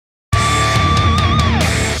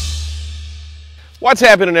What's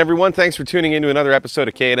happening, everyone? Thanks for tuning in to another episode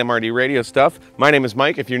of KMRD Radio Stuff. My name is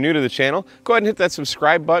Mike. If you're new to the channel, go ahead and hit that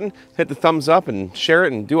subscribe button, hit the thumbs up and share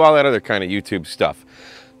it and do all that other kind of YouTube stuff.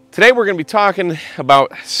 Today we're going to be talking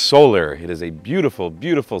about solar. It is a beautiful,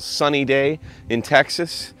 beautiful sunny day in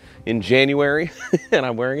Texas in January, and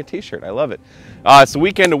I'm wearing a t-shirt. I love it. It's the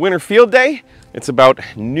weekend of Winter Field Day. It's about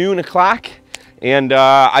noon o'clock, and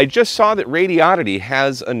I just saw that Radioddity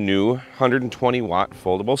has a new 120 watt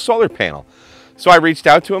foldable solar panel. So I reached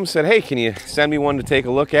out to them, said, hey, can you send me one to take a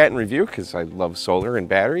look at and review? Because I love solar and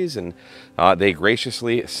batteries, and they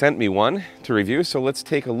graciously sent me one to review. So let's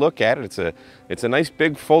take a look at it. It's a nice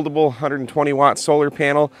big foldable 120 watt solar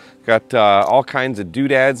panel. Got all kinds of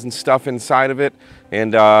doodads and stuff inside of it.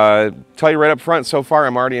 And tell you right up front, so far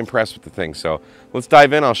I'm already impressed with the thing. So let's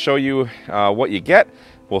dive in. I'll show you what you get.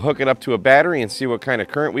 We'll hook it up to a battery and see what kind of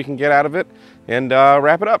current we can get out of it and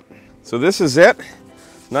wrap it up. So this is it.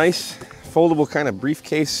 Nice foldable kind of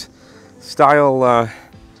briefcase style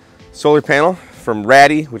solar panel from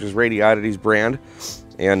Raddy, which is Radioddity's brand,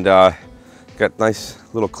 and got nice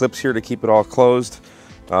little clips here to keep it all closed.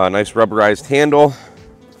 Nice rubberized handle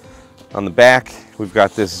on the back. We've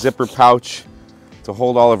got this zipper pouch to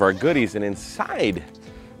hold all of our goodies, and inside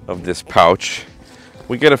of this pouch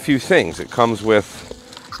we get a few things. It comes with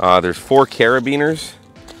there's 4 carabiners,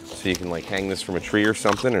 so you can like hang this from a tree or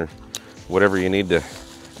something, or whatever you need to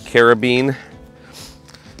carabine.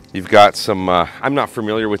 You've got some, I'm not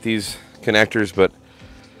familiar with these connectors, but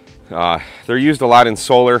they're used a lot in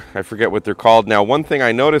solar. I forget what they're called. Now, one thing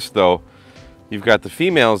I noticed though, you've got the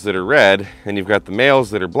females that are red and you've got the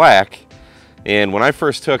males that are black. And when I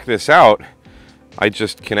first took this out, I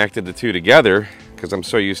just connected the two together because I'm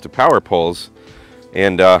so used to power poles,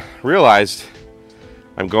 and realized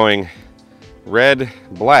I'm going red,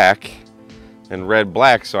 black, and red,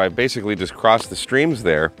 black. So I basically just crossed the streams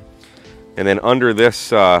there. And then under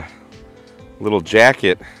this little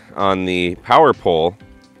jacket on the power pole,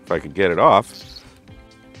 if I could get it off,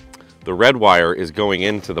 the red wire is going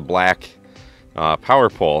into the black power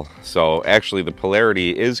pole. So actually the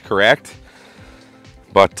polarity is correct,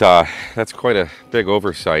 but that's quite a big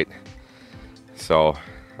oversight. So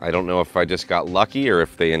I don't know if I just got lucky or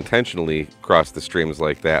if they intentionally crossed the streams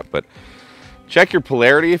like that, but check your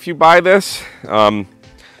polarity if you buy this.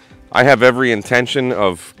 I have every intention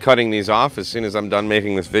of cutting these off as soon as I'm done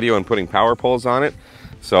making this video and putting power poles on it.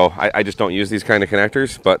 So I just don't use these kind of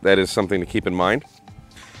connectors, but that is something to keep in mind.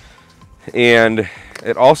 And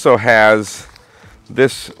it also has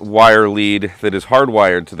this wire lead that is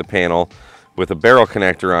hardwired to the panel with a barrel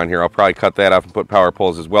connector on here. I'll probably cut that off and put power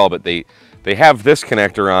poles as well, but they have this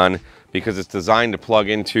connector on because it's designed to plug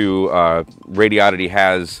into, Radioddity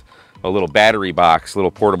has a little battery box, little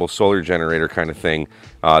portable solar generator kind of thing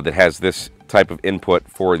that has this type of input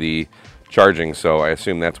for the charging. So I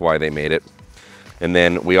assume that's why they made it. And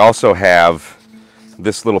then we also have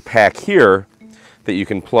this little pack here that you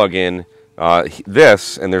can plug in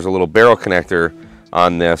this, and there's a little barrel connector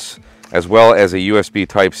on this, as well as a USB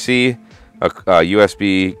Type-C, a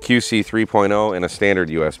USB QC 3.0, and a standard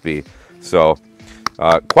USB. So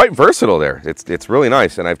quite versatile there. It's really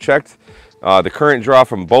nice, and I've checked the current draw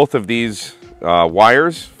from both of these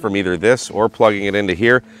wires, from either this or plugging it into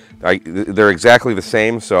here. They're exactly the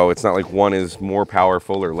same, so it's not like one is more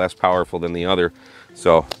powerful or less powerful than the other.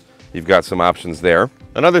 So you've got some options there.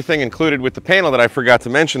 Another thing included with the panel that I forgot to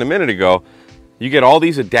mention a minute ago, you get all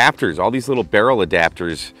these adapters, all these little barrel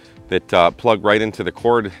adapters that plug right into the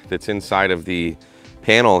cord that's inside of the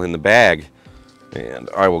panel in the bag. And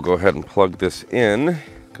I will go ahead and plug this in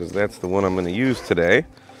because that's the one I'm going to use today.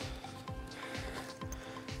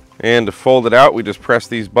 And to fold it out, we just press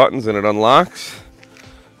these buttons and it unlocks.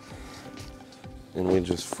 And we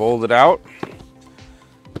just fold it out.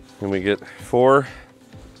 And we get 4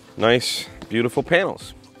 nice, beautiful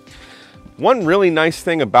panels. One really nice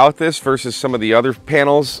thing about this versus some of the other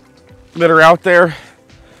panels that are out there,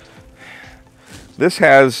 this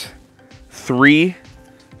has 3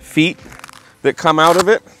 feet that come out of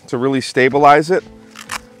it to really stabilize it.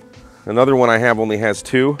 Another one I have only has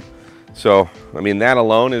 2. So, I mean, that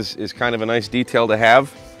alone is kind of a nice detail to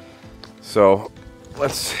have. So,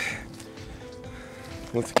 let's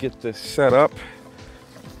get this set up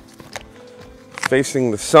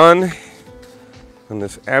facing the sun on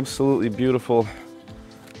this absolutely beautiful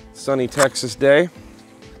sunny Texas day.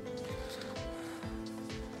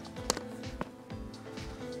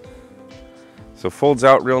 So folds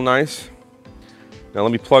out real nice. Now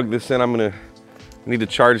let me plug this in. I'm gonna need to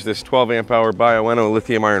charge this 12 amp hour Bioenno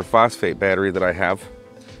lithium iron phosphate battery that I have.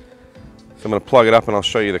 So I'm gonna plug it up and I'll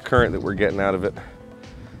show you the current that we're getting out of it.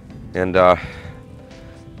 And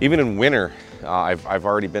even in winter, I've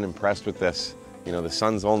already been impressed with this. You know, the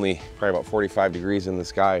sun's only probably about 45 degrees in the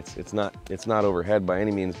sky. It's not overhead by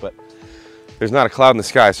any means, but there's not a cloud in the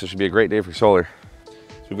sky, so it should be a great day for solar.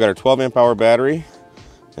 So we've got our 12 amp hour battery,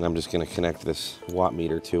 and I'm just gonna connect this watt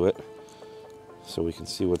meter to it so we can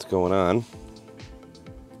see what's going on.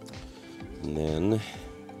 And then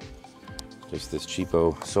just this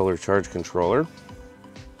cheapo solar charge controller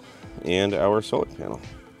and our solar panel.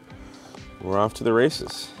 We're off to the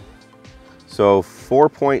races. So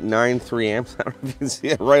 4.93 amps, I don't know if you can see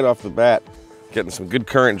it right off the bat. Getting some good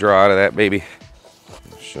current draw out of that baby.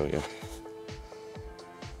 I'll show you.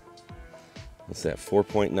 What's that,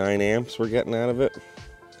 4.9 amps we're getting out of it?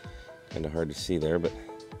 Kind of hard to see there, but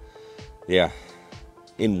yeah,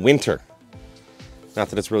 in winter. Not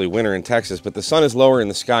that it's really winter in Texas, but the sun is lower in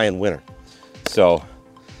the sky in winter. So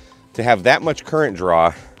to have that much current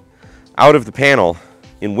draw out of the panel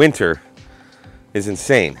in winter is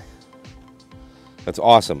insane. That's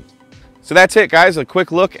awesome. So that's it, guys. A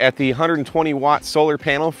quick look at the 120 watt solar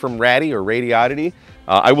panel from Raddy or Radioddity.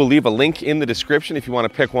 I will leave a link in the description if you want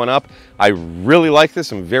to pick one up. I really like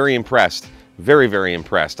this. I'm very impressed. Very, very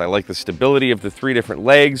impressed. I like the stability of the 3 different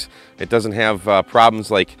legs. It doesn't have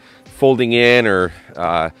problems like folding in or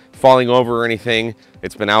falling over or anything.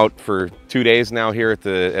 It's been out for 2 days now here at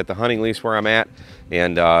the hunting lease where I'm at,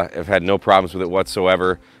 and I've had no problems with it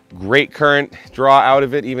whatsoever. Great current draw out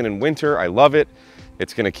of it, even in winter. I love it.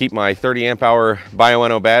 It's going to keep my 30 amp hour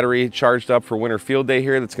Bioenno battery charged up for winter field day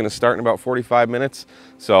here. That's going to start in about 45 minutes.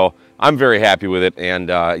 So I'm very happy with it. And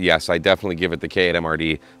yes, I definitely give it the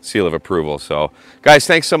K8MRD seal of approval. So guys,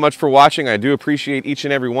 thanks so much for watching. I do appreciate each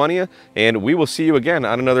and every one of you. And we will see you again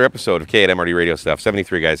on another episode of K8MRD Radio Stuff.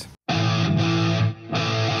 73, guys.